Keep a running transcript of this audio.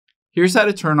Here's how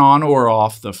to turn on or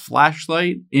off the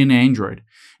flashlight in Android.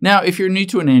 Now, if you're new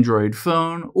to an Android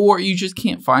phone or you just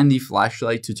can't find the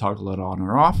flashlight to toggle it on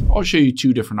or off, I'll show you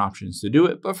 2 different options to do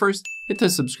it. But first, hit the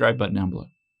subscribe button down below.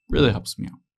 Really helps me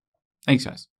out. Thanks,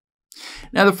 guys.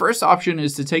 Now, the first option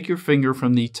is to take your finger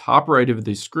from the top right of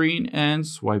the screen and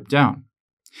swipe down.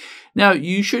 Now,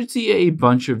 you should see a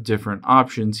bunch of different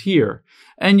options here,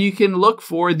 and you can look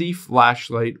for the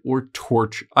flashlight or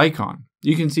torch icon.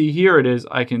 You can see here it is.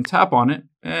 I can tap on it,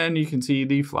 and you can see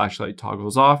the flashlight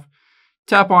toggles off.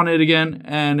 Tap on it again,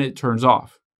 and it turns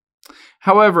off.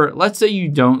 However, let's say you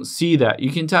don't see that. You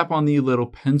can tap on the little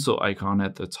pencil icon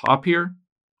at the top here,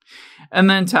 and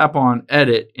then tap on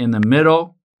Edit in the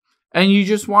middle. And you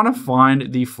just want to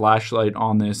find the flashlight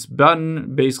on this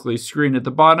button, basically screen at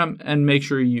the bottom, and make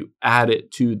sure you add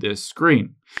it to this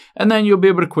screen. And then you'll be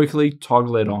able to quickly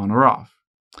toggle it on or off.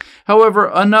 However,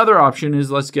 another option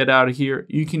is, let's get out of here.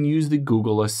 You can use the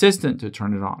Google Assistant to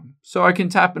turn it on. So I can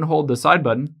tap and hold the side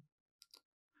button,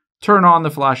 turn on the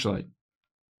flashlight.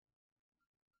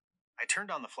 I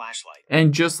turned on the flashlight.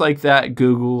 And just like that,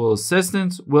 Google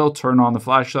Assistant will turn on the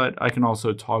flashlight. I can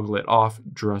also toggle it off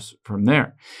just from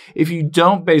there. If you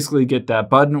don't basically get that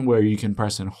button where you can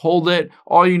press and hold it,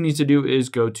 all you need to do is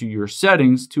go to your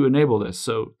settings to enable this.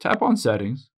 So tap on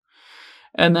settings,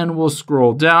 and then we'll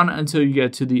scroll down until you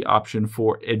get to the option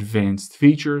for advanced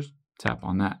features. Tap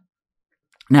on that.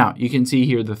 Now you can see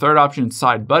here the third option,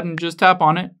 side button, just tap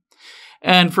on it.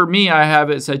 And for me, I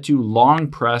have it set to long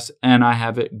press, and I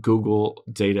have it Google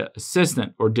Data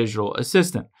Assistant or Digital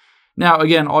Assistant. Now,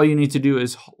 again, all you need to do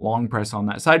is long press on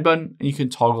that side button, and you can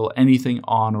toggle anything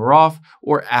on or off,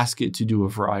 or ask it to do a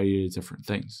variety of different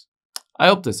things. I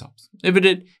hope this helps. If it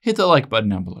did, hit the like button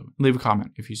down below. Leave a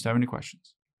comment if you still have any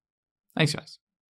questions. Thanks, guys.